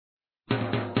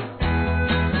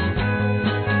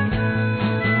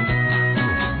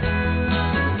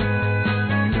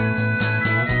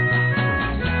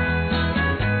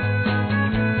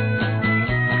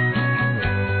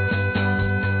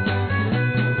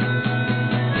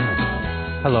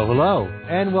Hello, hello,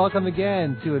 and welcome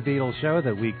again to a Beatles show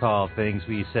that we call Things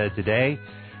We Said Today.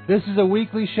 This is a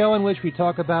weekly show in which we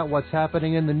talk about what's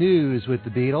happening in the news with the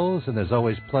Beatles, and there's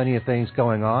always plenty of things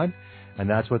going on, and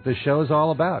that's what this show is all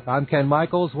about. I'm Ken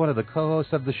Michaels, one of the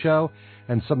co-hosts of the show,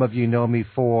 and some of you know me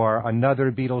for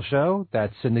another Beatles show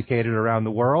that's syndicated around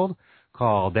the world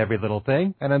called Every Little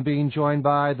Thing, and I'm being joined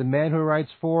by the man who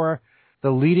writes for the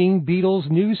leading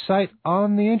Beatles news site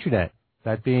on the Internet,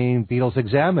 that being Beatles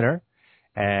Examiner,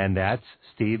 and that's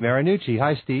Steve Marinucci.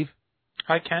 Hi, Steve.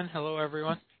 Hi, Ken. Hello,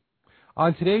 everyone.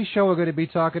 On today's show, we're going to be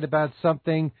talking about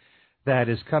something that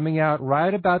is coming out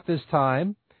right about this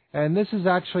time, and this is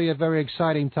actually a very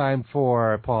exciting time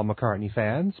for Paul McCartney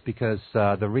fans because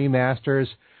the remasters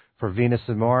for Venus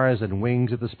and Mars and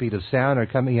Wings at the Speed of Sound are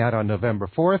coming out on November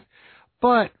 4th,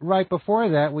 but right before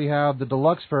that, we have the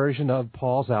deluxe version of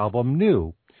Paul's album,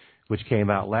 New, which came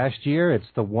out last year. It's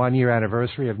the one-year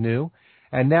anniversary of New.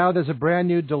 And now there's a brand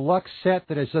new deluxe set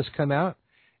that has just come out,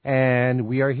 and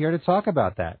we are here to talk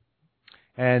about that.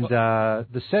 And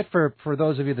the set, for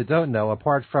those of you that don't know,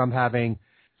 apart from having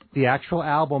the actual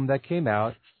album that came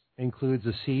out, includes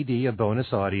a CD of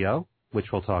bonus audio,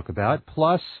 which we'll talk about,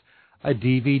 plus a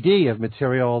DVD of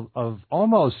material of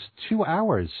almost 2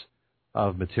 hours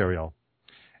of material.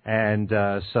 And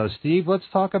so, Steve, let's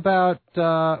talk about,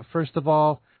 first of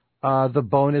all, the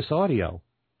bonus audio.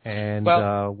 And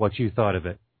what you thought of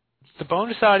it. The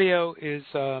bonus audio is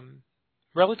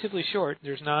relatively short.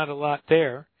 There's not a lot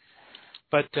there.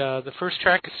 But the first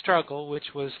track is Struggle,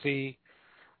 which was the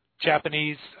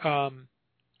Japanese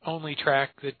only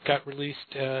track that got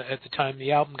released at the time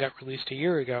the album got released a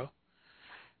year ago,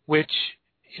 which,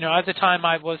 you know, at the time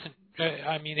I wasn't,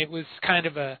 it was kind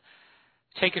of a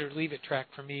take it or leave it track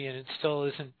for me, and it still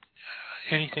isn't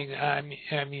anything,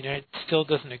 it still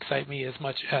doesn't excite me as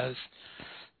much as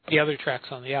the other tracks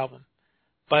on the album.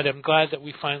 But I'm glad that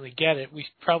we finally get it. We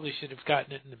probably should have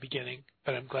gotten it in the beginning,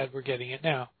 but I'm glad we're getting it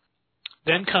now.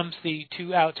 Then comes the two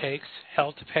outtakes,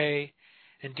 Hell to Pay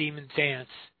and Demon's Dance,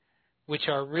 which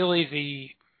are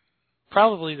really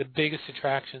probably the biggest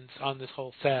attractions on this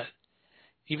whole set.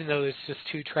 Even though it's just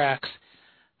two tracks,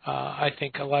 I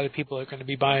think a lot of people are going to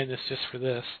be buying this just for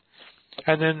this.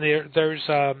 And then there's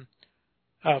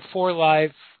 4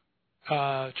 live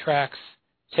tracks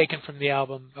taken from the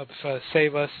album of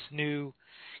Save Us, New,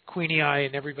 Queenie Eye,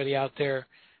 and everybody out there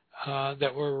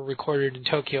that were recorded in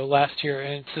Tokyo last year.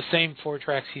 And it's the same 4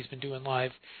 tracks he's been doing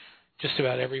live just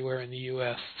about everywhere in the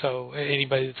U.S. So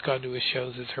anybody that's gone to his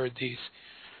shows has heard these.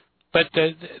 But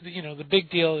the big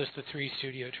deal is the 3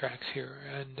 studio tracks here.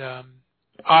 And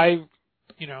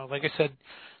like I said,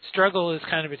 Struggle is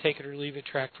kind of a take it or leave it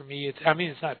track for me.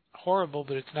 It's not horrible,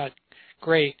 but it's not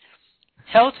great.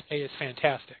 Hell to Pay is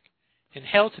fantastic. And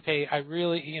Hell to Pay, I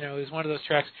really, is one of those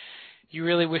tracks you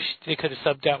really wish they could have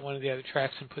subbed out one of the other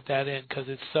tracks and put that in because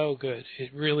it's so good.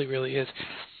 It really, really is.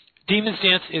 Demon's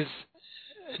Dance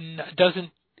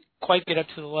doesn't quite get up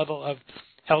to the level of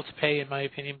Hell to Pay, in my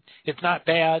opinion. It's not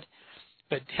bad,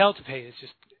 but Hell to Pay is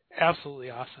just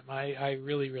absolutely awesome. I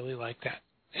really, really like that.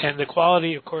 And the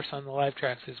quality, of course, on the live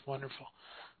tracks is wonderful.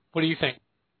 What do you think?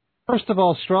 First of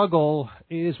all, Struggle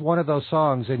is one of those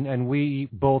songs, and we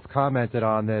both commented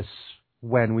on this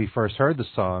when we first heard the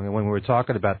song and when we were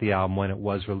talking about the album when it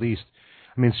was released.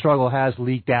 Struggle has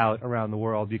leaked out around the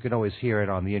world. You can always hear it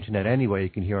on the Internet anyway. You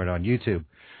can hear it on YouTube.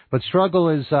 But Struggle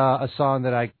is a song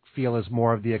that I feel is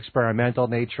more of the experimental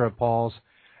nature of Paul's,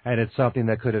 and it's something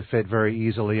that could have fit very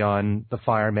easily on the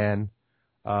Fireman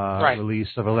release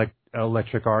of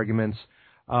Electric Arguments,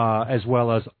 as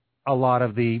well as a lot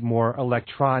of the more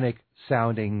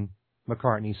electronic-sounding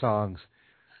McCartney songs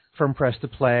from Press to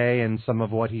Play and some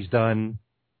of what he's done,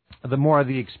 the more of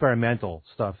the experimental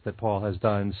stuff that Paul has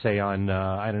done, say on,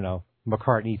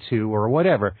 McCartney 2 or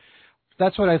whatever.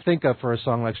 That's what I think of for a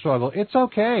song like Struggle. It's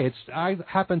okay. I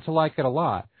happen to like it a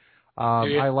lot.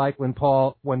 I like when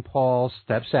Paul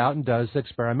steps out and does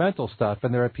experimental stuff,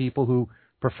 and there are people who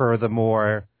prefer the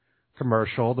more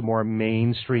commercial, the more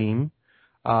mainstream.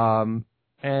 And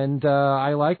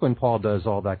I like when Paul does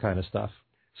all that kind of stuff.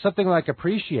 Something like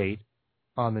Appreciate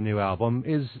on the new album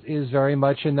is very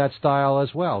much in that style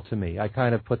as well to me. I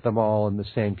kind of put them all in the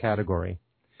same category.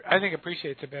 I think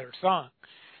Appreciate's a better song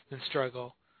than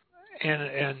Struggle.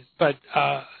 But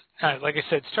like I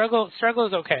said, Struggle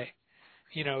is okay.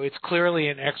 It's clearly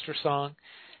an extra song.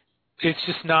 It's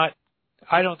just not,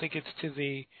 I don't think it's to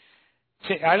the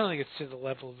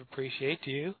level of Appreciate,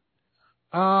 do you?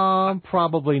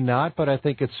 Probably not, but I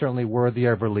think it's certainly worthy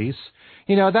of release.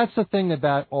 That's the thing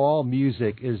about all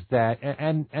music is that,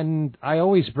 and I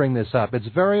always bring this up, it's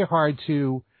very hard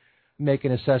to make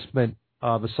an assessment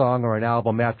of a song or an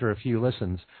album after a few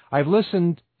listens. I've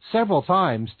listened several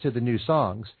times to the new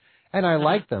songs, and I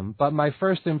like them, but my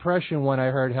first impression when I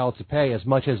heard Hell to Pay, as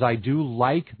much as I do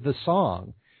like the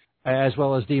song, as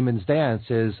well as Demon's Dance,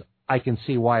 is I can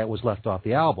see why it was left off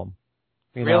the album.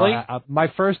 Really? My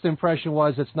first impression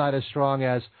was it's not as strong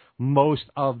as most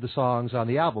of the songs on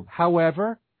the album.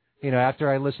 However, after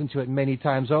I listened to it many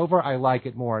times over, I like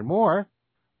it more and more.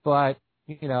 But,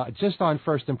 just on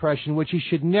first impression, which you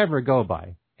should never go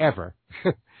by, ever.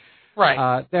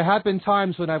 Right. There have been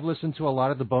times when I've listened to a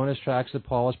lot of the bonus tracks that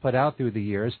Paul has put out through the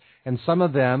years, and some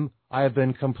of them I have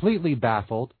been completely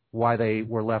baffled why they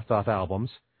were left off albums.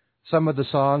 Some of the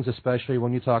songs, especially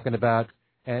when you're talking about,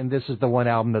 and this is the one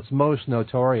album that's most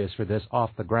notorious for this, Off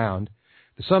the Ground.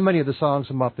 So many of the songs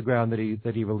from Off the Ground that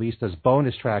he released as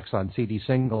bonus tracks on CD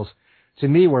singles, to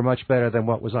me, were much better than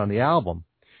what was on the album.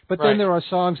 But then there are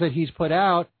songs that he's put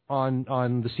out on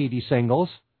the CD singles,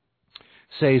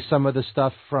 say some of the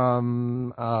stuff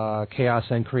from Chaos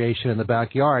and Creation in the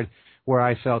Backyard, where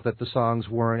I felt that the songs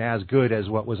weren't as good as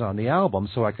what was on the album,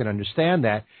 so I can understand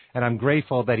that. And I'm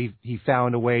grateful that he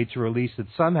found a way to release it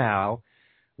somehow,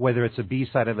 whether it's a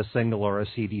B-side of a single or a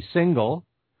CD single,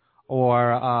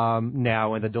 or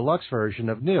now in the deluxe version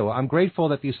of New. I'm grateful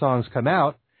that these songs come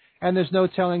out, and there's no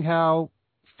telling how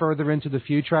further into the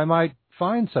future I might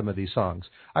find some of these songs.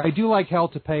 I do like Hell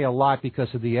to Pay a lot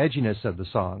because of the edginess of the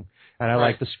song, and I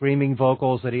like the screaming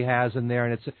vocals that he has in there,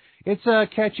 and it's a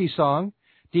catchy song.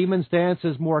 Demon's Dance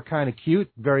is more kind of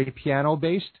cute, very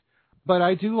piano-based, but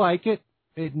I do like it.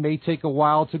 It may take a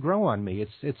while to grow on me.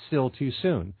 It's still too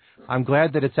soon. I'm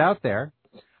glad that it's out there.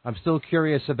 I'm still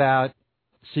curious about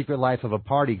Secret Life of a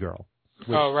Party Girl,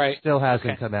 which still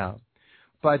hasn't come out.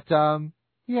 But,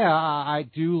 I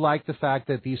do like the fact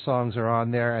that these songs are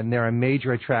on there, and they're a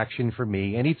major attraction for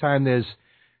me. Anytime there's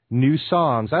new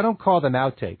songs, I don't call them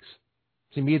outtakes.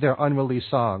 To me, they're unreleased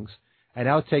songs. An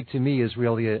outtake to me is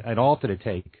really an alternate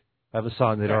take of a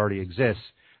song that already exists.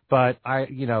 But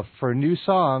for new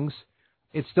songs,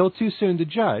 it's still too soon to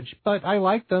judge, but I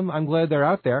like them. I'm glad they're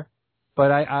out there.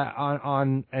 But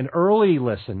on an early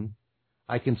listen,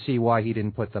 I can see why he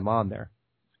didn't put them on there.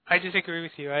 I disagree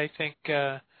with you. I think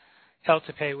Hell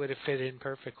to Pay would have fit in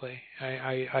perfectly.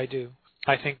 I do.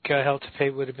 I think Hell to Pay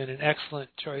would have been an excellent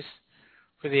choice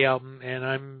for the album, and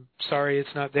I'm sorry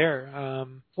it's not there.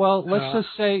 Well, let's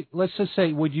just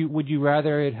say, would you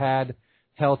rather it had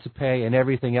Hell to Pay and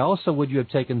everything else, or would you have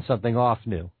taken something off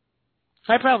New?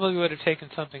 I probably would have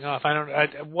taken something off.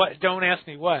 Don't ask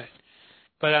me what,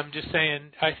 but I'm just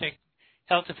saying I think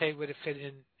Hell to Pay would have fit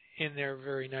in there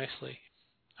very nicely.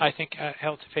 I think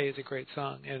Hell to Pay is a great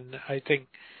song, and I think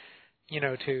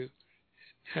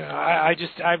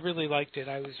I really liked it.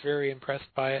 I was very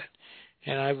impressed by it,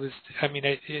 and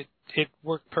it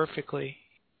worked perfectly.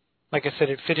 Like I said,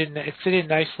 it fit in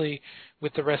nicely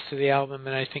with the rest of the album,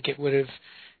 and I think it would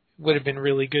have been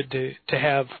really good to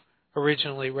have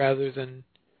originally rather than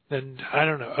I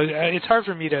don't know. It's hard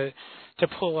for me to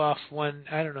pull off one.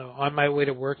 I don't know, On My Way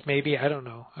to Work, maybe. I don't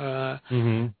know.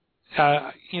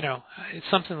 It's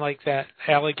something like that.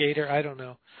 Alligator. I don't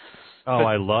know. Oh, but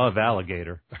I love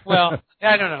Alligator. Well,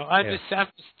 I don't know. I'm just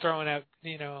throwing out.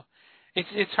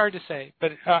 It's hard to say,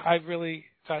 but I really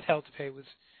thought Hell to Pay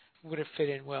would have fit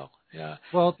in well. Yeah.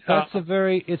 Well, it's a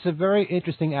very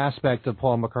interesting aspect of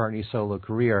Paul McCartney's solo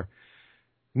career.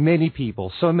 Many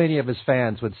people, so many of his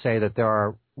fans, would say that there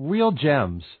are real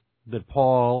gems that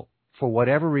Paul, for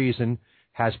whatever reason,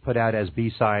 has put out as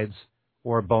B-sides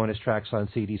or bonus tracks on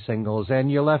CD singles,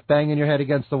 and you're left banging your head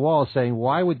against the wall saying,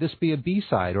 why would this be a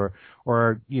B-side or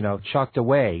chucked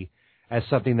away as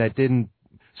something that didn't.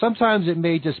 Sometimes it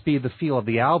may just be the feel of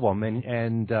the album,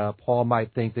 and Paul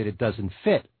might think that it doesn't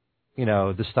fit,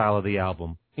 the style of the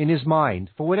album in his mind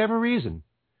for whatever reason.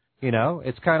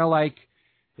 It's kind of like,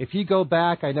 if you go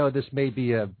back, I know this may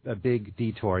be a big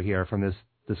detour here from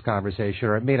this conversation,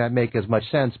 or it may not make as much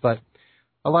sense, but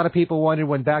a lot of people wondered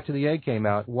when Back to the Egg came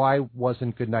out, why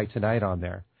wasn't Goodnight Tonight on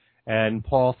there? And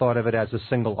Paul thought of it as a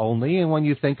single only, and when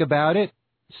you think about it,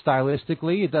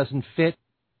 stylistically, it doesn't fit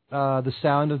the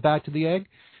sound of Back to the Egg.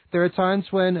 There are times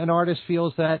when an artist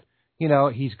feels that,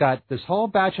 he's got this whole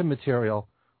batch of material.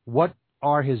 What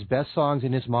are his best songs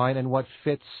in his mind, and what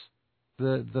fits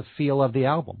the feel of the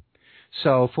album?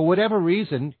 So for whatever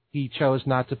reason, he chose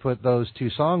not to put those two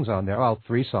songs on there. Well,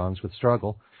 3 songs with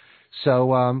Struggle.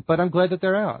 So, but I'm glad that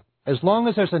they're out. As long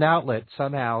as there's an outlet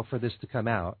somehow for this to come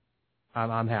out,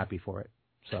 I'm happy for it.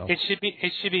 So it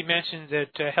should be mentioned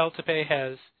that Hell to Pay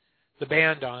has the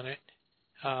band on it,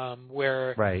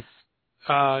 where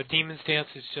Demon's Dance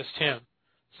is just him.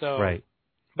 So,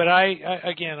 but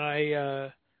I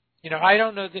I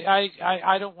don't know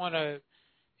I don't want to.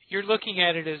 You're looking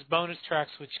at it as bonus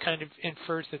tracks, which kind of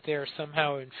infers that they are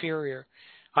somehow inferior.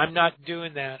 I'm not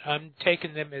doing that. I'm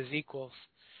taking them as equals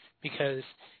because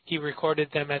he recorded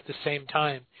them at the same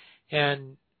time.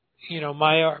 And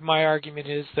my argument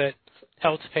is that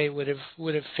Hell to Pay would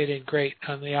have fit in great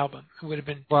on the album. It would have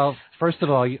been. Well, first of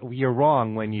all, you're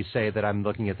wrong when you say that I'm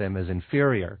looking at them as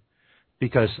inferior,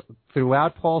 because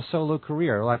throughout Paul's solo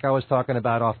career, like I was talking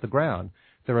about off the ground,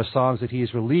 there are songs that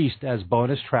he's released as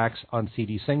bonus tracks on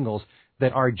CD singles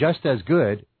that are just as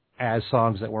good as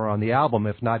songs that were on the album,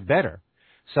 if not better.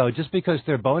 So just because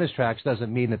they're bonus tracks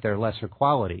doesn't mean that they're lesser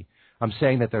quality. I'm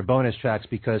saying that they're bonus tracks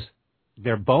because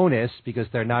they're bonus because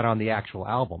they're not on the actual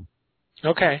album.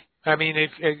 Okay. I mean,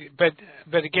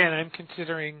 but again, I'm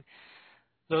considering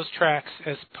those tracks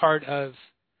as part of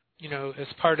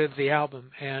the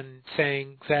album and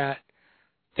saying that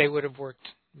they would have worked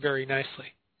very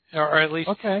nicely, or at least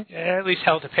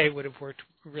Hell to Pay would have worked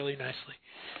really nicely.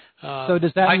 So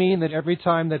does that mean that every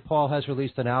time that Paul has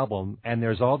released an album and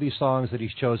there's all these songs that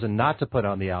he's chosen not to put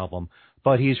on the album,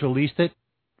 but he's released it,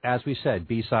 as we said,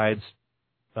 B-sides,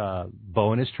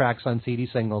 bonus tracks on CD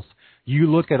singles,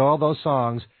 you look at all those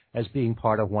songs as being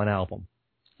part of one album?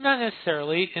 Not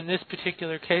necessarily. In this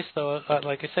particular case, though,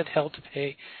 like I said, Hell to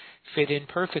Pay fit in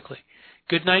perfectly.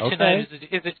 Goodnight Tonight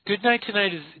Goodnight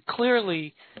Tonight is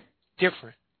clearly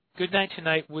different. Goodnight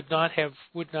Tonight would not have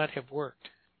worked.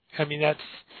 I mean, that's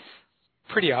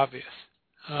pretty obvious.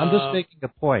 I'm just making a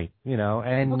point,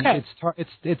 and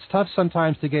it's tough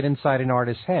sometimes to get inside an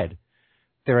artist's head.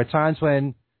 There are times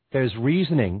when there's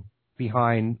reasoning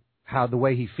behind the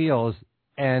way he feels,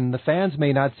 and the fans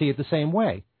may not see it the same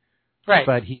way. Right.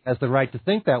 But he has the right to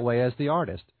think that way as the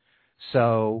artist.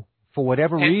 So for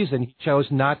whatever reason, he chose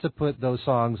not to put those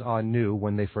songs on new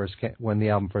when the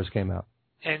album first came out.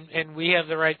 And we have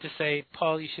the right to say,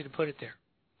 Paul, you should have put it there.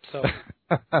 So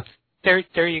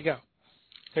there you go.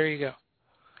 There you go.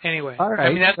 Anyway, all right,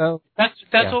 I mean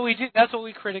that's what we do. That's what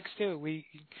we critics do.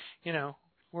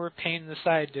 We're a pain in the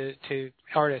side to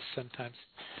artists sometimes.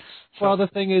 So. Well, the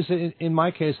thing is, in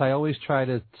my case, I always try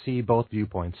to see both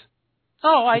viewpoints.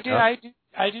 Oh, I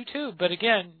do too. But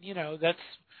again,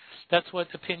 that's what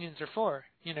opinions are for.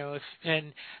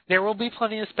 And there will be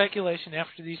plenty of speculation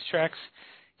after these tracks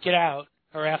get out,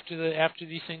 or after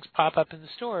these things pop up in the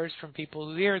stores from people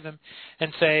who hear them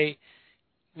and say,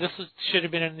 this should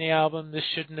have been in the album, this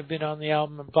shouldn't have been on the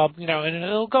album, and blah, and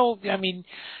it'll go. I mean,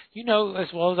 as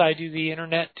well as I do, the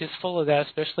internet is full of that,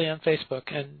 especially on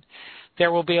Facebook, and there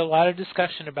will be a lot of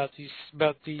discussion about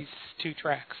these two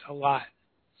tracks, a lot.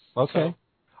 Okay. So.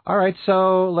 All right,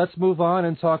 so let's move on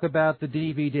and talk about the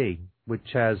DVD, which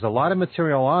has a lot of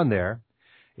material on there.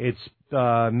 It's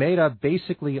made up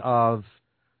basically of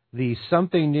the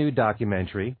Something New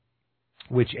documentary,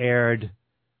 which aired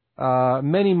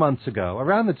many months ago,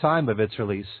 around the time of its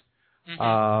release,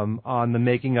 on the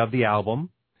making of the album.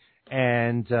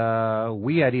 And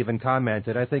we had even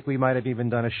commented, I think we might have even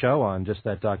done a show on just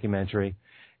that documentary.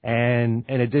 And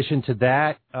in addition to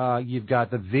that, you've got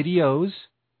the videos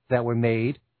that were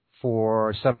made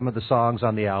for some of the songs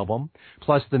on the album,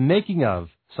 plus the making of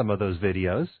some of those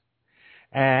videos.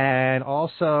 And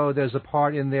also there's a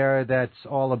part in there that's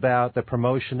all about the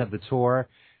promotion of the tour,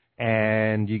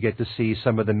 and you get to see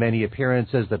some of the many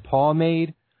appearances that Paul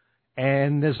made.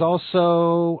 And there's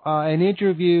also an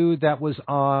interview that was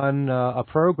on a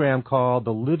program called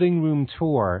The Living Room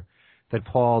Tour that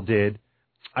Paul did.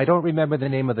 I don't remember the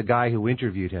name of the guy who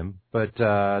interviewed him, but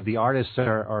the artists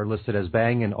are listed as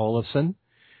Bang and Olufsen.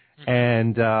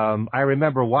 And I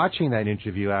remember watching that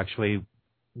interview, actually,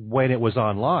 when it was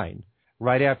online.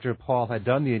 Right after Paul had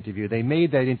done the interview, they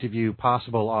made that interview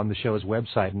possible on the show's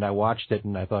website, and I watched it,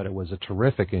 and I thought it was a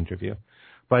terrific interview.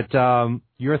 But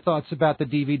your thoughts about the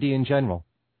DVD in general?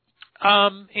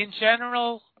 In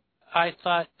general, I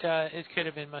thought it could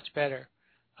have been much better.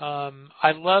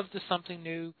 I love the Something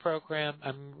New program.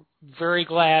 I'm very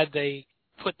glad they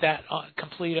put that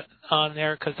complete on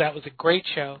there because that was a great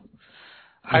show.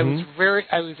 Mm-hmm.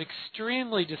 I was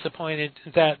extremely disappointed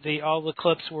that all the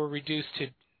clips were reduced to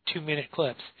 2-minute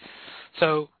clips.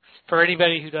 So for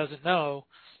anybody who doesn't know,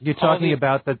 you're talking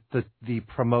about the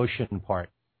promotion part.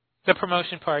 The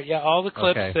promotion part, yeah. All the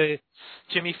clips, okay. The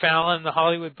Jimmy Fallon, the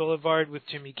Hollywood Boulevard with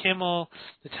Jimmy Kimmel,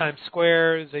 the Times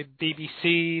Square, the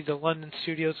BBC, the London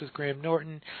Studios with Graham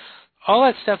Norton. All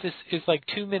that stuff is like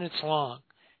 2 minutes long.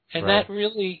 And right. That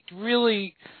really,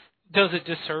 really does a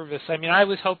disservice. I mean, I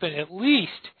was hoping at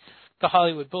least the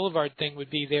Hollywood Boulevard thing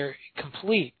would be there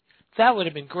complete. That would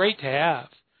have been great to have.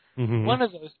 Mm-hmm.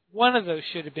 One of those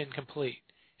should have been complete,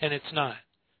 and it's not.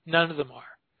 None of them are.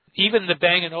 even the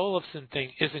Bang & Olufsen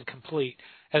thing isn't complete.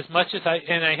 As much as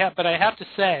but I have to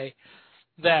say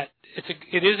that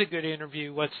it is a good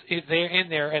interview. What's there in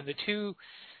there, and the two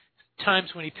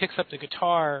times when he picks up the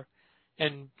guitar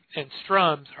and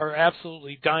strums are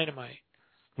absolutely dynamite.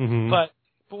 Mm-hmm. But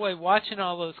boy, watching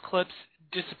all those clips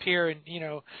disappear and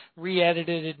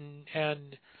re-edited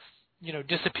and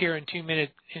disappear in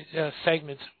 2-minute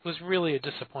segments was really a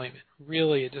disappointment.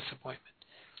 Really a disappointment.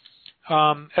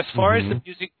 As far as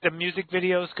the music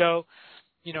videos go,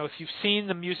 if you've seen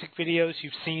the music videos,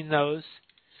 you've seen those.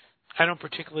 I don't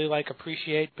particularly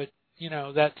Appreciate, but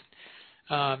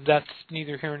that's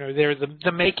neither here nor there.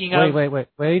 The making of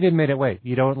wait a minute. Wait,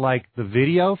 you don't like the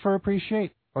video for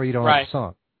Appreciate, or you don't like the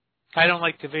song? I don't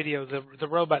like the video. The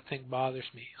robot thing bothers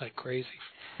me like crazy.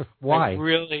 Why?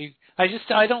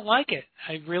 I don't like it.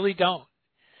 I really don't.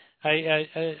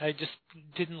 I just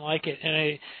didn't like it,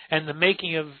 and the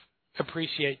making of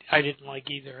Appreciate I didn't like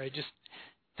either.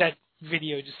 That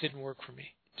video just didn't work for me.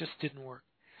 Just didn't work.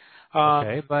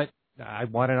 Okay, but I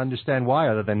want to understand why,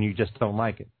 other than you just don't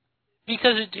like it.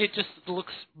 Because it just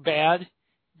looks bad.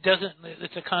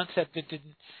 It's a concept that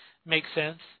didn't make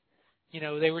sense.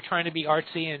 They were trying to be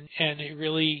artsy and it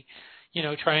really,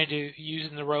 trying to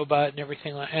using the robot and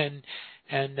everything,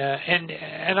 and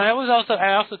I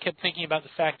also kept thinking about the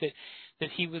fact that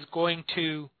he was going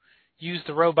to use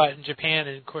the robot in Japan,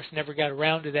 and of course never got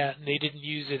around to that, and they didn't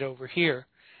use it over here.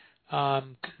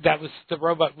 The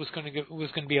robot was going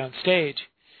to be on stage,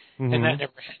 and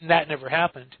that never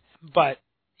happened. But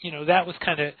that was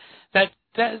kind of that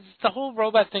the whole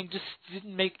robot thing just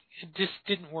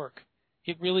didn't work.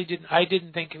 It really didn't. I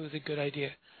didn't think it was a good idea.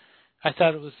 I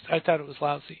thought it was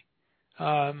lousy.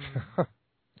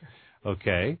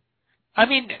 Okay. I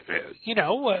mean,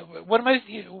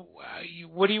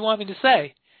 what do you want me to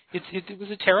say? It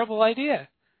was a terrible idea.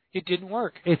 It didn't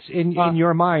work. It's in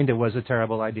your mind. It was a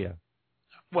terrible idea.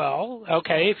 Well,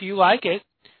 okay, if you like it,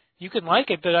 you can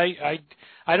like it, but I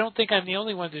don't think I'm the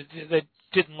only one that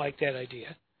didn't like that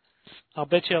idea. I'll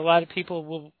bet you a lot of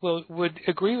people would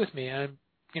agree with me. I'm,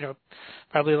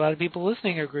 probably a lot of people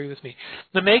listening agree with me.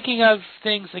 The making of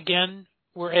things again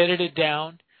were edited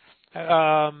down.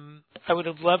 I would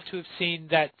have loved to have seen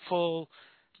that full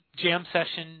jam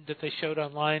session that they showed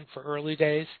online for Early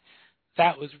Days.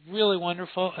 That was really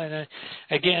wonderful. And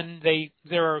again,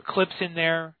 there are clips in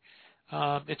there.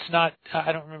 It's not.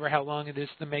 I don't remember how long it is.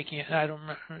 The making. I don't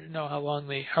know how long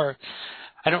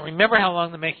I don't remember how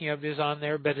long the making of is on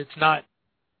there, but it's not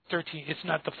 13. It's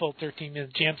not the full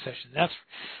 13-minute jam session. That's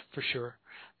for sure.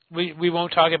 We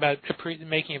won't talk about the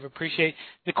making of Appreciate.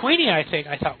 The Queenie, I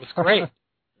thought was great.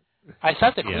 I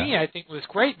thought the Queenie, I think, was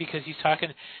great because he's talking.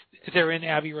 They're in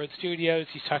Abbey Road Studios.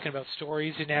 He's talking about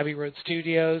stories in Abbey Road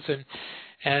Studios,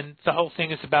 and the whole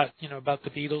thing is about about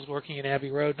the Beatles working in Abbey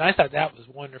Road. And I thought that was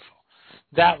wonderful.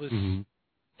 That was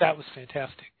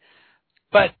fantastic.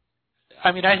 But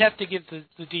I mean, I'd have to give the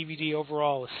DVD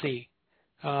overall a C.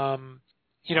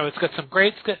 It's got some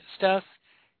great stuff.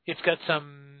 It's got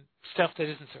some stuff that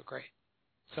isn't so great.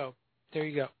 So there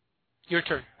you go. Your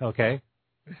turn. Okay.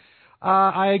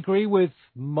 I agree with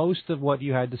most of what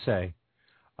you had to say.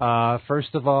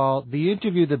 First of all, the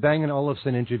Bang &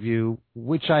 Olufsen interview,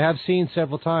 which I have seen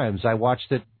several times. I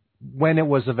watched it when it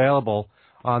was available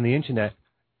on the Internet.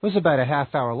 It was about a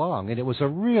half hour long, and it was a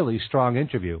really strong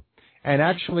interview. And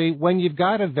actually, when you've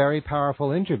got a very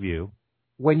powerful interview,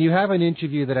 when you have an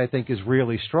interview that I think is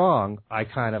really strong, I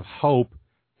kind of hope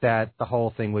that the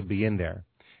whole thing would be in there.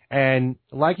 And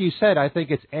like you said, I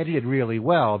think it's edited really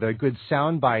well. They're good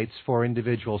sound bites for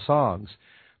individual songs.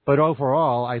 But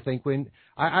overall, I think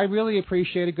I really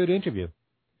appreciate a good interview.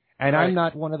 And right. I'm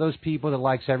not one of those people that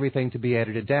likes everything to be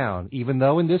edited down, even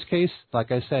though in this case,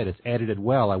 like I said, it's edited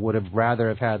well. I would have rather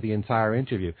have had the entire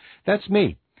interview. That's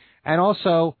me. And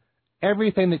also,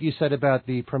 everything that you said about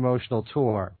the promotional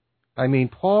tour. I mean,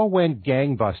 Paul went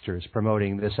gangbusters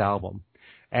promoting this album.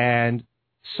 And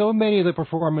so many of the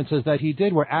performances that he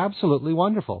did were absolutely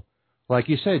wonderful. Like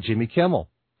you said, Jimmy Kimmel,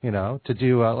 to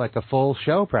do like a full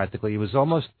show practically.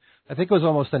 I think it was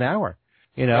almost an hour,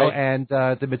 right. And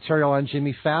the material on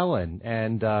Jimmy Fallon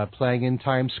and playing in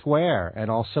Times Square and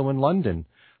also in London.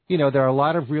 There are a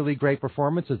lot of really great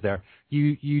performances there.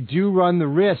 You do run the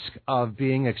risk of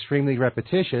being extremely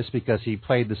repetitious because he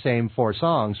played the same 4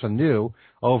 songs from new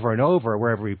over and over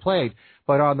wherever he played.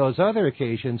 But on those other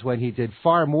occasions when he did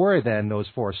far more than those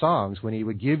 4 songs, when he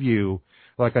would give you,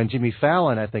 like on Jimmy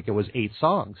Fallon, I think it was 8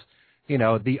 songs.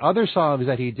 The other songs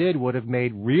that he did would have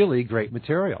made really great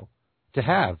material to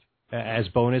have. as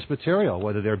bonus material,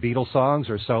 whether they're Beatles songs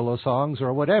or solo songs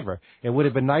or whatever. It would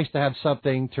have been nice to have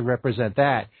something to represent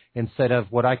that instead of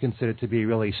what I consider to be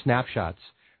really snapshots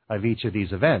of each of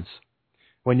these events.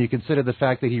 When you consider the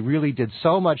fact that he really did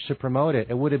so much to promote it,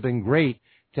 it would have been great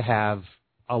to have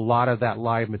a lot of that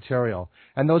live material.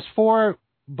 And those 4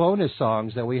 bonus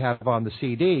songs that we have on the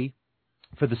CD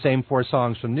for the same 4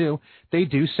 songs from New, they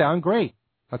do sound great.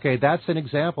 Okay, that's an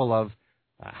example of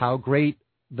how great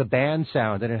the band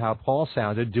sounded and how Paul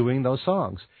sounded doing those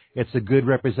songs. It's a good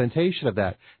representation of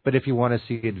that. But if you want to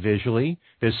see it visually,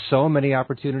 there's so many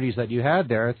opportunities that you had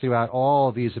there throughout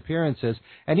all these appearances,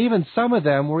 and even some of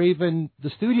them were even the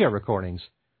studio recordings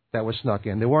that were snuck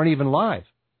in. They weren't even live.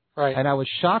 Right. And I was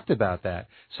shocked about that.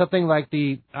 Something like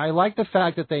I like the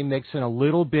fact that they mix in a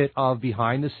little bit of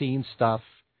behind-the-scenes stuff,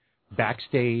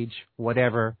 backstage,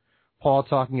 whatever. Paul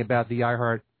talking about the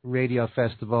iHeart Radio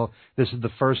Festival. This is the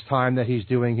first time that he's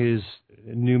doing his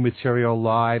new material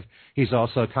live. He's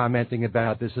also commenting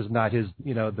about this is not his,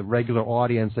 the regular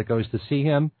audience that goes to see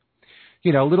him.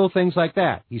 Little things like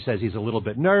that. He says he's a little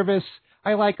bit nervous.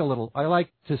 I like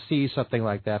to see something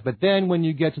like that. But then when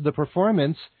you get to the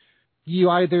performance,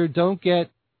 you either don't get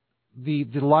the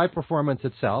live performance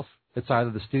itself. It's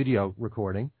either the studio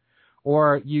recording,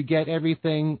 or you get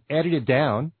everything edited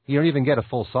down. You don't even get a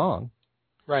full song.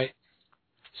 Right.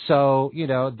 So,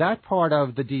 that part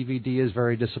of the DVD is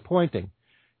very disappointing.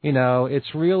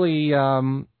 It's really a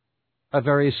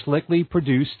very slickly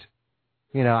produced,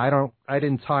 I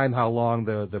didn't time how long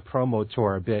the promo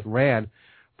tour bit ran,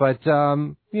 but,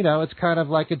 it's kind of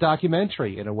like a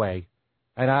documentary in a way.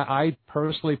 And I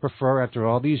personally prefer, after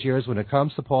all these years, when it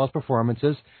comes to Paul's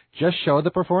performances, just show the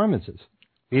performances.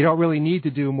 You don't really need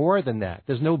to do more than that.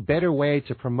 There's no better way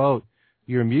to promote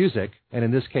your music, and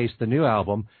in this case, the new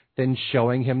album, than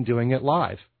showing him doing it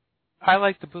live. I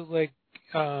like the bootleg,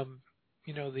 the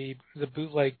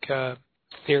bootleg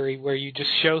theory where you just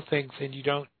show things and you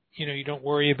don't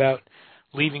worry about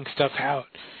leaving stuff out,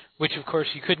 which of course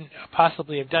you couldn't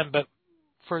possibly have done. But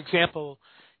for example,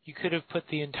 you could have put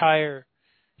the entire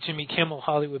Jimmy Kimmel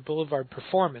Hollywood Boulevard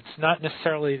performance, not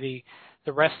necessarily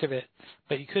the rest of it,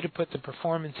 but you could have put the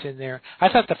performance in there. I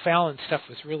thought the Fallon stuff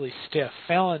was really stiff.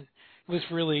 Fallon was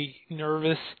really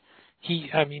nervous. You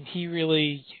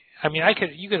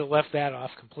could have left that off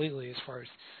completely as far as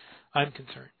I'm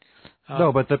concerned.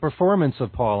 No, but the performance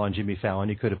of Paul on Jimmy Fallon,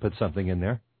 you could have put something in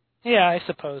there. Yeah, I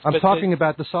suppose. I'm talking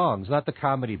about the songs, not the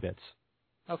comedy bits.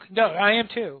 Okay, no, I am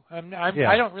too. Yeah.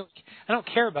 I don't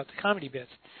care about the comedy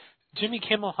bits. Jimmy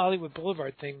Kimmel Hollywood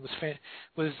Boulevard thing that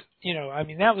was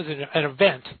an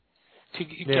event to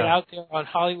get out there on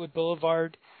Hollywood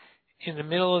Boulevard in the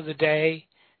middle of the day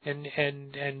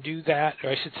and do that, or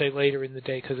I should say later in the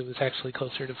day because it was actually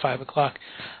closer to 5 o'clock.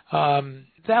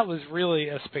 That was really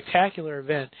a spectacular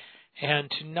event,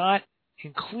 and to not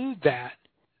include that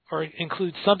or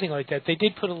include something like that, they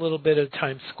did put a little bit of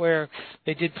Times Square,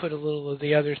 they did put a little of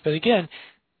the others, but again,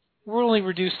 we're only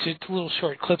reduced to little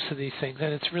short clips of these things,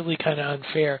 and it's really kind of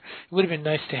unfair. It would have been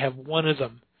nice to have one of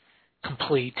them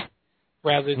complete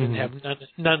rather than have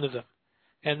none of them.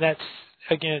 And that's,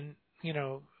 again,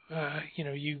 you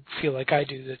feel like I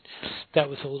do that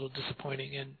was a little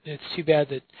disappointing, and it's too bad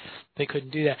that they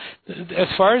couldn't do that. As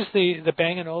far as the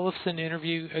Bang & Olufsen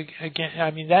interview,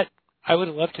 again, that I would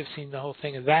have loved to have seen the whole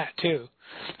thing of that too.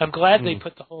 I'm glad they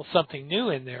put the whole something new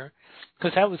in there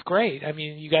because that was great. I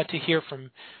mean, you got to hear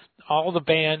from all the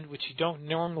band, which you don't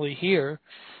normally hear,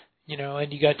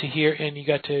 and you got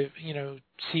to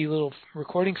see little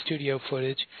recording studio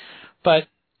footage, but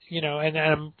and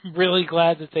I'm really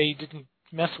glad that they didn't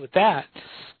mess with that,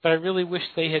 but I really wish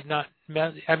they had not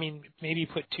maybe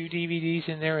put 2 DVDs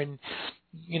in there and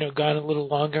gone a little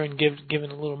longer and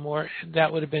given a little more.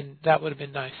 That would have been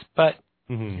nice, but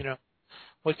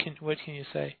what can you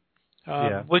say?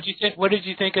 What did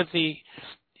you think of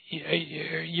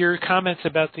your comments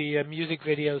about the music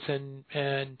videos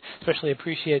and especially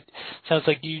Appreciate? Sounds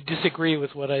like you disagree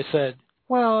with what I said.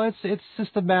 Well, it's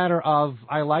just a matter of,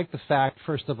 I like the fact,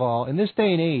 first of all, in this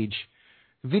day and age,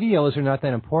 videos are not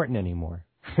that important anymore.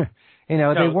 They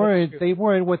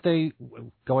weren't what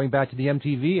going back to the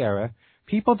MTV era,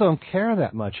 people don't care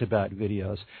that much about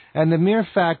videos. And the mere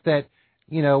fact that,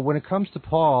 when it comes to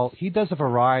Paul, he does a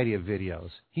variety of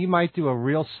videos. He might do a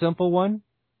real simple one,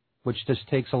 which just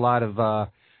takes a lot of,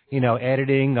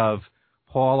 editing of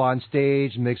Paul on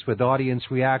stage mixed with audience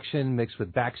reaction, mixed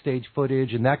with backstage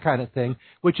footage and that kind of thing,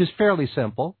 which is fairly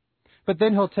simple. But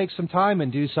then he'll take some time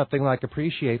and do something like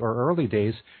Appreciate or Early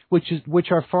Days,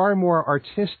 which are far more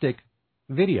artistic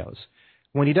videos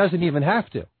when he doesn't even have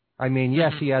to. I mean,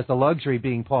 yes, he has the luxury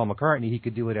being Paul McCartney. He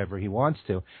could do whatever he wants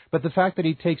to. But the fact that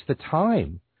he takes the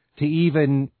time to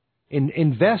even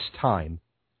invest time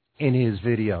in his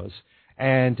videos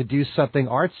and to do something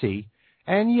artsy.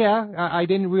 And yeah, I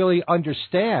didn't really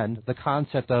understand the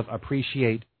concept of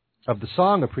the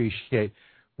song appreciate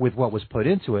with what was put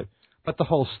into it. But the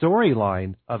whole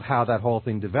storyline of how that whole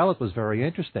thing developed was very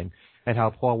interesting, and how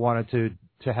Paul wanted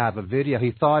to have a video.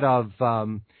 He thought of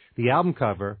the album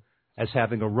cover as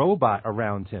having a robot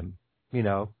around him, you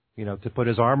know, to put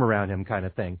his arm around him kind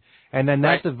of thing. And then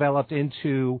that developed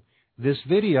into this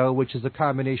video, which is a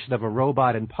combination of a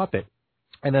robot and puppet.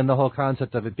 And then the whole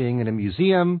concept of it being in a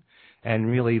museum, and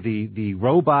really the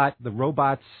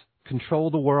robots control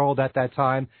the world at that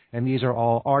time. And these are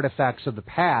all artifacts of the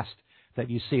past that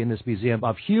you see in this museum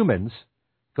of humans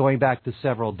going back to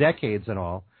several decades and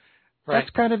all. That's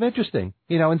kind of interesting.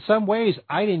 You know, in some ways,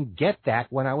 I didn't get that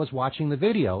when I was watching the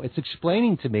video. It's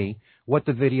explaining to me what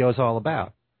the video is all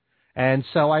about. And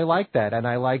so I liked that, and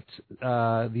I liked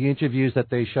the interviews that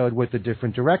they showed with the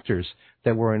different directors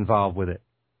that were involved with it,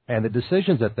 and the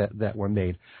decisions that were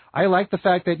made. I like the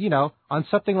fact that, you know, on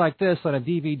something like this, on a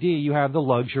DVD, you have the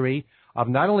luxury of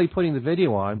not only putting the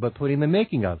video on, but putting the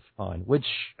making of on, which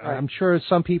I'm sure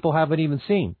some people haven't even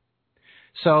seen.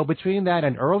 So between that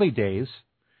and Early Days,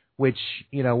 which,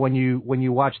 you know, when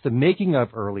you watch the making of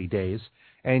Early Days,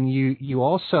 and you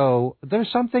also, there's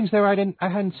some things there I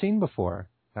hadn't seen before,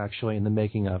 actually, in the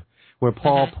making of, where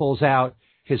Paul pulls out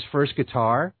his first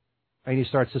guitar and he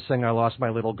starts to sing "I Lost My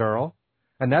Little Girl,"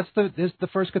 and that's the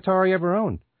first guitar he ever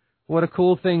owned. What a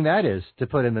cool thing that is to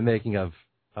put in the making of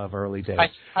Early Days.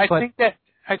 I think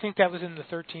that was in the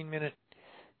 13-minute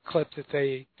clip that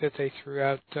they threw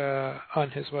out on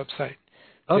his website.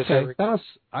 Okay,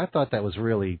 I thought that was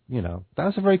really, you know, that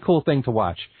was a very cool thing to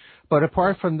watch. But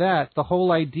apart from that, the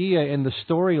whole idea in the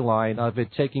storyline of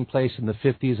it taking place in the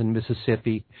 50s in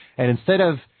Mississippi, and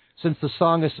since the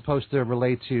song is supposed to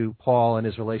relate to Paul and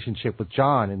his relationship with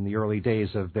John in the early days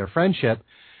of their friendship,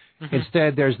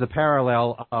 instead there's the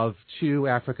parallel of two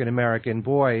African-American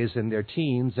boys in their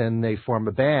teens, and they form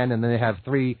a band, and then they have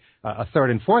a third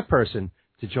and fourth person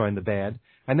to join the band.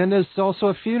 And then there's also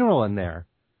a funeral in there,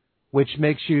 which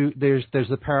makes there's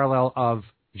the parallel of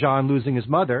John losing his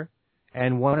mother,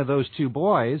 and one of those two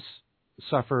boys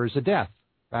suffers a death.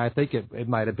 I think it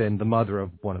might have been the mother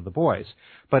of one of the boys.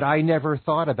 But I never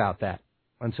thought about that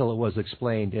until it was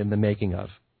explained in the making of.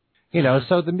 You know,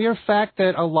 so the mere fact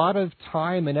that a lot of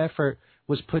time and effort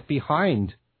was put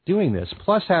behind doing this,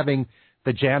 plus having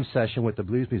the jam session with the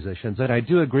blues musicians, and I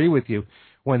do agree with you,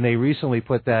 when they recently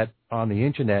put that on the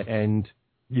Internet, and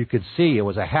you could see it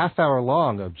was a half hour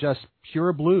long of just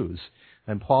pure blues,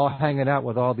 and Paul hanging out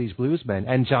with all these bluesmen,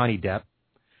 and Johnny Depp,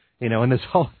 you know, and this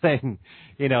whole thing,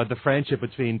 you know, the friendship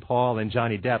between Paul and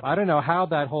Johnny Depp. I don't know how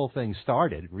that whole thing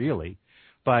started, really,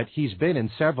 but he's been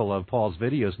in several of Paul's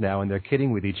videos now, and they're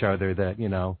kidding with each other that, you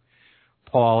know,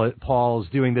 Paul's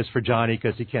doing this for Johnny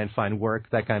because he can't find work,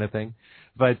 that kind of thing.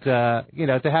 But, you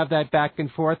know, to have that back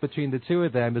and forth between the two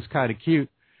of them is kind of cute.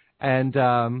 And,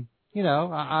 you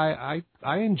know,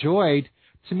 I enjoyed,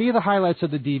 to me, the highlights of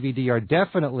the DVD are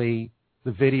definitely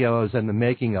the videos and the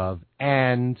making of,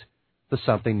 and the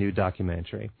Something New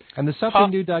documentary. And the Something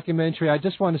New documentary, I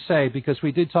just want to say, because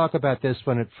we did talk about this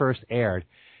when it first aired,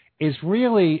 is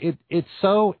really, it's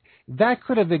so, that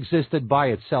could have existed by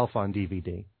itself on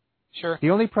DVD. Sure.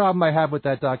 The only problem I have with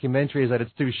that documentary is that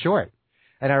it's too short.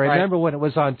 And I remember when it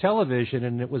was on television,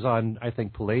 and it was on, I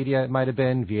think, Palladia, it might have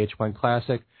been, VH1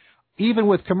 Classic, even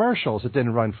with commercials, it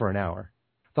didn't run for an hour.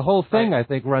 The whole thing, I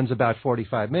think, runs about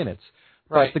 45 minutes.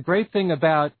 But the great thing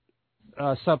about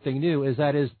Something New is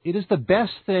that it is the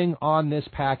best thing on this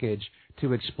package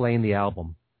to explain the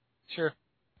album. Sure.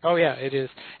 Oh, yeah, it is.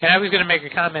 And I was going to make a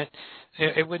comment.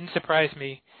 It wouldn't surprise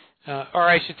me, or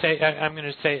I should say, I'm going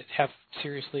to say it half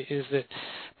seriously, is that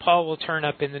Paul will turn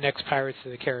up in the next Pirates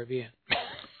of the Caribbean.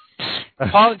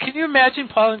 Paul, can you imagine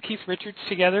Paul and Keith Richards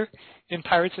together in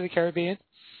Pirates of the Caribbean?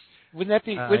 Wouldn't that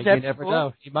be? Wouldn't that you never be cool?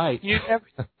 know. He might.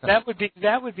 That would be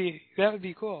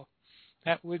cool.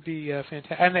 That would be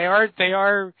fantastic. And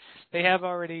they have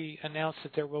already announced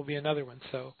that there will be another one.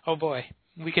 So, oh boy,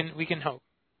 we can hope.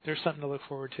 There's something to look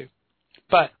forward to.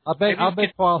 But I'll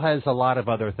bet Paul has a lot of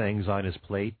other things on his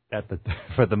plate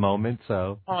for the moment.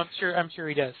 So. Oh, I'm sure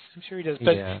he does.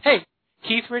 But hey,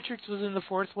 Keith Richards was in the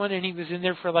fourth one, and he was in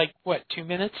there for 2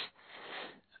 minutes.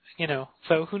 You know,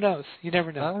 so who knows? You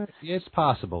never know. It's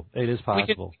possible. It is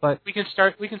possible. We can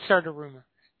start a rumor.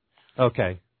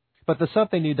 Okay. But the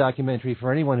Something New documentary,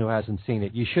 for anyone who hasn't seen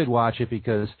it, you should watch it,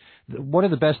 because one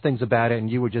of the best things about it, and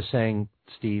you were just saying,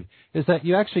 Steve, is that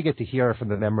you actually get to hear from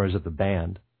the members of the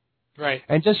band. Right.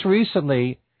 And just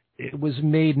recently, it was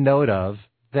made note of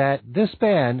that this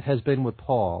band has been with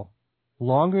Paul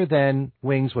longer than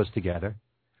Wings was together.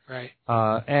 Right.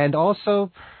 And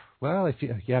also, well, if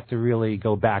you have to really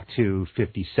go back to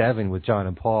 57 with John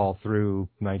and Paul through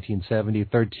 1970,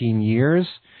 13 years,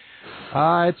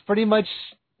 it's pretty much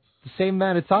the same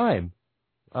amount of time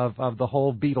of the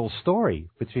whole Beatles story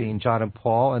between John and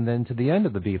Paul and then to the end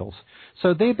of the Beatles.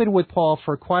 So they've been with Paul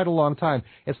for quite a long time.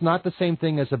 It's not the same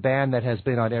thing as a band that has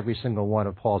been on every single one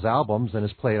of Paul's albums and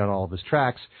has played on all of his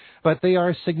tracks, but they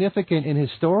are significant in his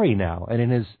story now and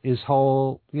in his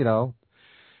whole,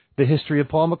 the history of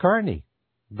Paul McCartney.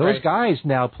 Those Right. guys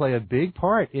now play a big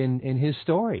part in his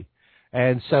story.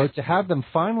 And so to have them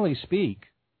finally speak,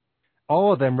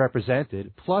 all of them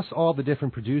represented, plus all the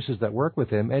different producers that work with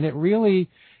him, and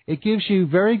it gives you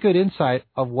very good insight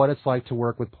of what it's like to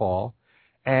work with Paul.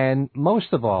 And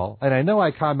most of all, and I know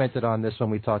I commented on this when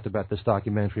we talked about this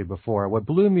documentary before, what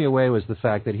blew me away was the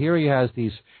fact that here he has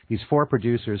these 4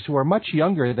 producers who are much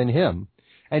younger than him,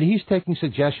 and he's taking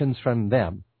suggestions from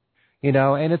them.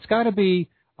 And it's got to be,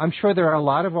 I'm sure there are a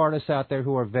lot of artists out there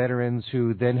who are veterans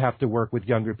who then have to work with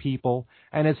younger people,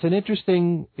 and it's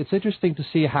interesting to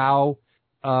see how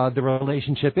the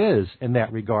relationship is in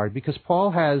that regard, because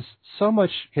Paul has so much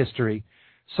history,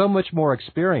 so much more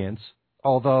experience,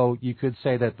 although you could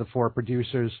say that the 4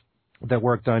 producers that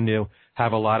worked on New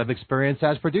have a lot of experience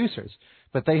as producers,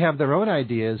 but they have their own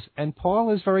ideas, and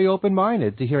Paul is very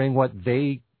open-minded to hearing what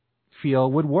they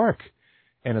feel would work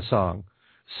in a song.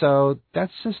 So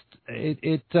that's just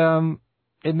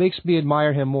it makes me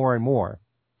admire him more and more.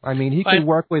 I mean, he could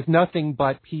work with nothing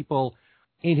but people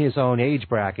in his own age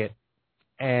bracket,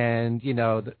 and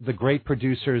the great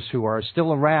producers who are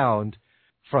still around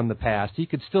from the past. He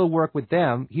could still work with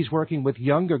them. He's working with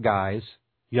younger guys,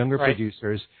 younger Right.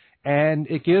 producers, and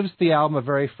it gives the album a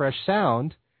very fresh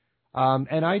sound.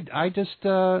 And I just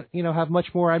have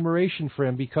much more admiration for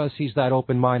him because he's that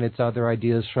open-minded to other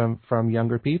ideas from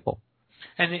younger people.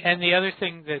 And the other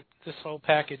thing that this whole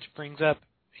package brings up,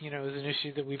 is an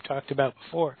issue that we've talked about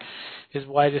before, is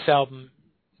why this album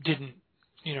didn't,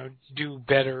 do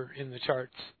better in the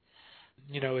charts.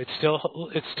 It still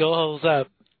holds up,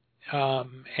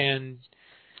 and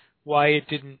why it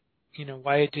didn't,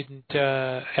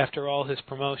 after all his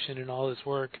promotion and all his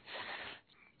work,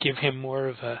 give him more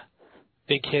of a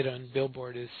big hit on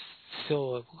Billboard is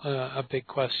still a big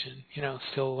question.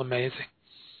 Still amazing.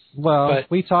 Well,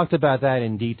 we talked about that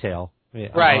in detail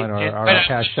right. on our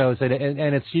past shows, and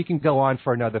it's you can go on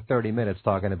for another 30 minutes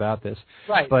talking about this.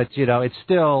 Right. But it's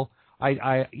still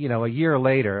a year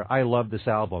later, I love this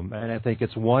album, and I think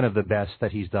it's one of the best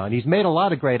that he's done. He's made a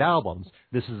lot of great albums.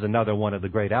 This is another one of the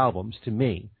great albums to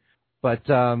me. But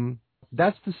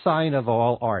that's the sign of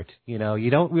all art. You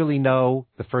don't really know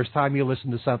the first time you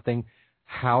listen to something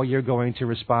how you're going to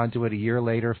respond to it a year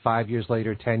later, 5 years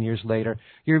later, 10 years later.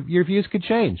 Your views could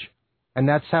change, and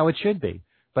that's how it should be.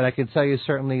 But I can tell you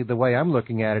certainly the way I'm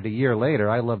looking at it a year later,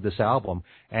 I love this album.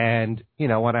 And,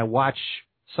 when I watch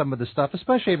some of the stuff,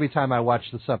 especially every time I watch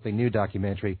the Something New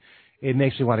documentary, it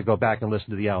makes me want to go back and listen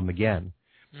to the album again.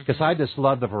 Because I just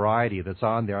love the variety that's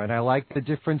on there, and I like the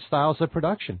different styles of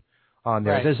production on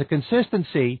there. Right. There's a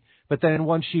consistency, but then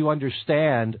once you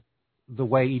understand the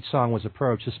way each song was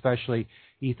approached, especially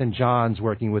Ethan Johns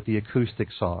working with the acoustic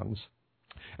songs.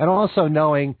 And also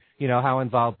knowing, how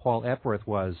involved Paul Epworth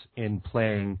was in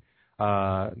playing,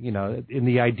 in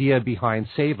the idea behind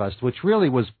Save Us, which really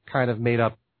was kind of made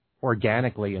up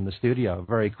organically in the studio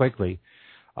very quickly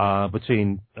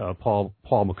between Paul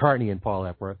McCartney and Paul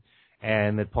Epworth,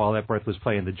 and that Paul Epworth was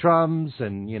playing the drums,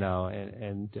 and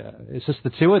it's just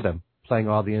the two of them playing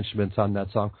all the instruments on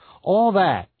that song. All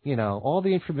that, all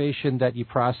the information that you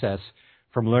process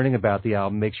from learning about the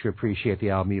album makes you appreciate the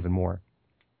album even more.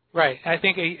 Right. I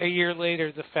think a year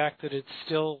later, the fact that it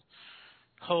still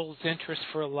holds interest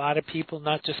for a lot of people,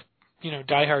 not just,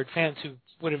 diehard fans who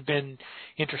would have been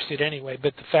interested anyway,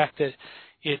 but the fact that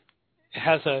it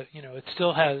has it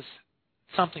still has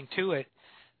something to it,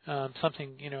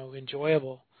 something,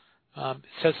 enjoyable,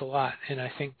 says a lot. And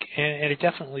I think, and it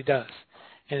definitely does.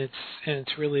 And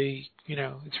it's really,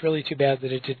 it's really too bad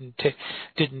that it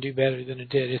didn't do better than it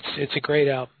did. It's a great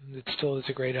album. It still is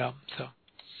a great album. So,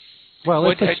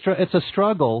 well, it's a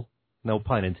struggle, no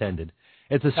pun intended.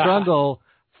 It's a struggle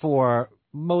for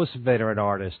most veteran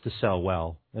artists to sell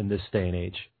well in this day and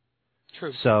age.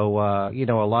 True. So,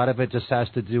 a lot of it just has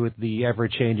to do with the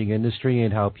ever-changing industry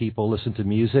and how people listen to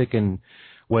music, and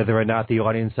whether or not the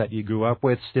audience that you grew up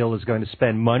with still is going to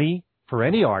spend money for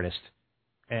any artist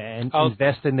and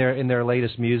invest in their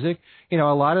latest music. A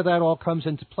lot of that all comes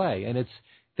into play, and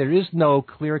there is no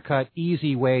clear-cut,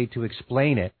 easy way to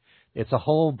explain it. It's a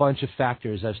whole bunch of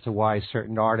factors as to why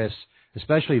certain artists,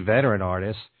 especially veteran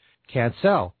artists, can't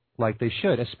sell like they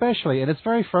should, especially, and it's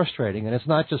very frustrating, and it's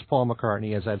not just Paul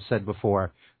McCartney, as I've said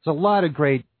before. There's a lot of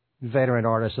great veteran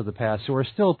artists of the past who are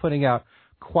still putting out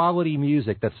quality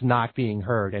music that's not being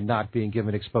heard and not being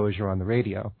given exposure on the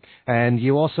radio. And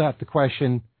you also have to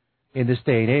question, in this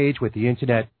day and age, with the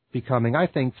Internet becoming, I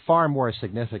think, far more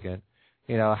significant,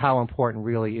 how important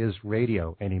really is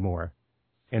radio anymore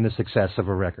in the success of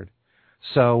a record.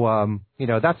 So,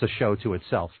 that's a show to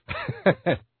itself.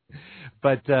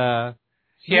 But,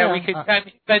 we could,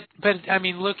 I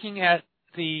mean, looking at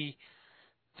the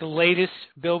latest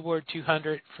Billboard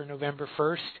 200 for November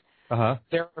 1st,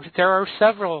 there are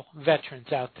several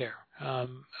veterans out there.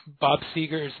 Bob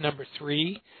Seger is number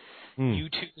 3.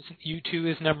 U2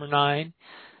 is number 9.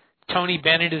 Tony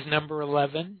Bennett is number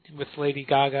 11 with Lady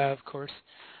Gaga, of course.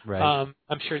 Right.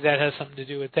 I'm sure that has something to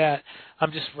do with that.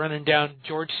 I'm just running down.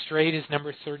 George Strait is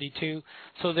number 32.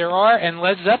 So there are, and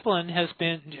Led Zeppelin has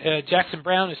been, Jackson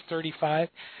Browne is 35.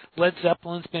 Led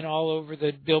Zeppelin's been all over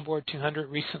the Billboard 200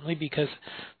 recently because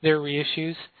their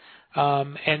reissues.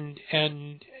 And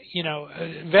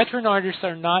veteran artists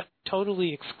are not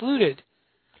totally excluded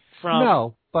from.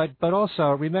 No, but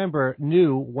also remember,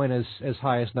 New went as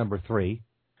high as number 3.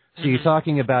 So you're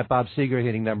talking about Bob Seger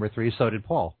hitting number 3. So did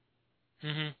Paul.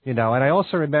 Mm-hmm. And I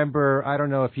also remember, I don't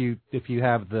know if you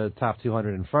have the top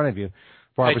 200 in front of you,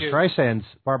 Barbra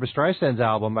Streisand's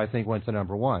album, I think, went to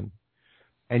number 1.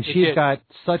 And she's got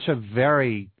such a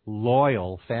very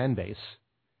loyal fan base.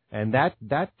 And that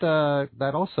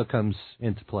also comes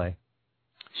into play.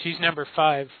 She's number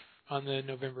 5 on the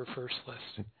November 1st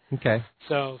list. Okay.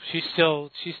 So she's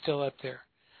still up there.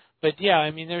 But yeah, I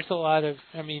mean, there's a lot of.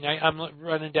 I mean, I'm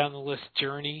running down the list: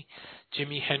 Journey,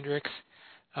 Jimi Hendrix,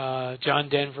 John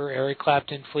Denver, Eric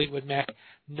Clapton, Fleetwood Mac.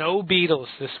 No Beatles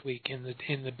this week in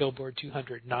the Billboard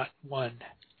 200. Not one.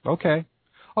 Okay.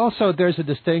 Also, there's a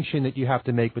distinction that you have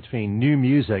to make between new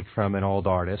music from an old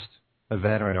artist, a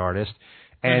veteran artist,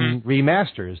 and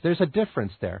remasters. There's a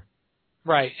difference there.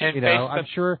 Right. And I'm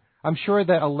sure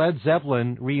that a Led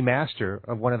Zeppelin remaster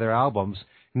of one of their albums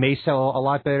may sell a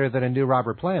lot better than a new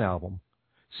Robert Plant album.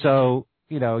 So,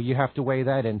 you have to weigh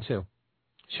that in too.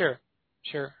 Sure.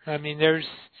 I mean, there's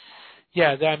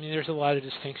a lot of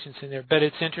distinctions in there, but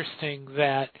it's interesting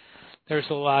that there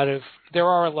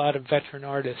are a lot of veteran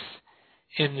artists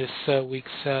in this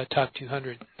week's top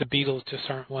 200. The Beatles just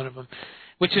aren't one of them,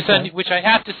 which I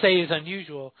have to say is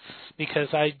unusual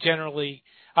because I generally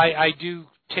I do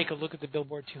take a look at the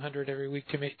Billboard 200 every week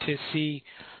to see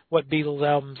what Beatles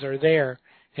albums are there.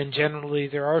 And generally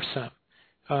there are some.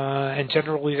 And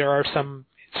generally there are some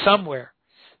somewhere.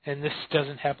 And this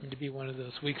doesn't happen to be one of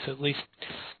those weeks, at least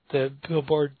the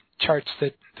Billboard charts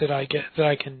that I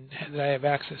have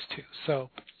access to. So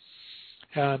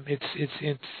it's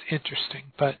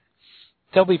interesting. But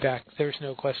they'll be back. There's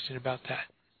no question about that.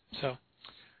 So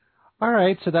all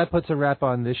right, so that puts a wrap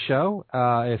on this show.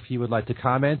 If you would like to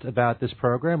comment about this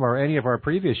program or any of our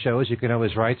previous shows, you can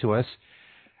always write to us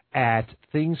at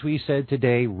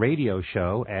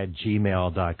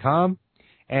thingswesaidtoday@gmail.com.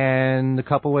 And a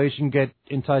couple ways you can get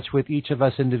in touch with each of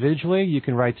us individually. You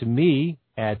can write to me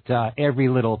at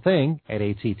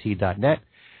everylittlething@att.net.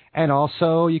 And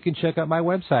also you can check out my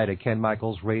website at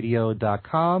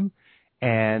kenmichaelsradio.com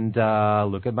and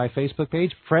look at my Facebook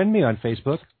page. Friend me on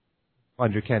Facebook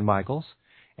under Ken Michaels.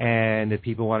 And if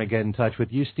people want to get in touch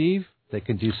with you, Steve, they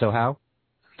can do so how?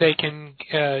 They can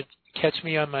catch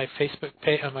me on my Facebook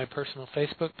page, on my personal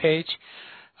Facebook page.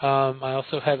 I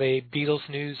also have a Beatles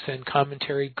news and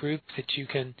commentary group that you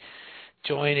can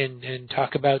join and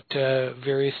talk about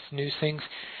various news things.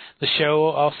 The show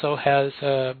also has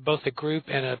both a group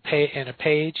and a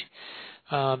page.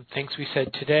 Things We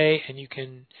Said Today, and you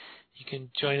can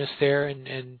join us there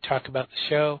and talk about the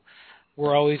show.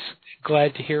 We're always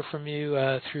glad to hear from you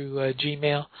through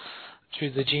Gmail,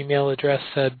 through the Gmail address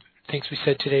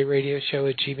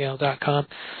thingswesaidtodayradioshow@gmail.com.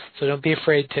 So don't be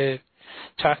afraid to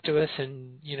talk to us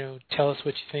and tell us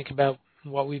what you think about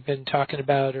what we've been talking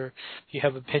about, or if you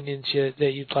have opinions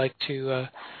that you'd like to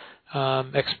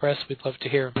express, we'd love to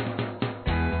hear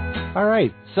them. All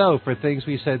right. So for Things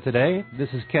We Said Today,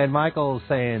 this is Ken Michaels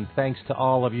saying thanks to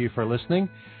all of you for listening,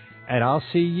 and I'll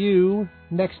see you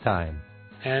next time.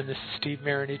 And this is Steve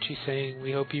Marinucci saying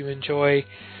we hope you enjoy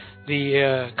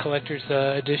the collector's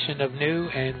edition of New,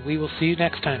 and we will see you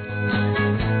next time.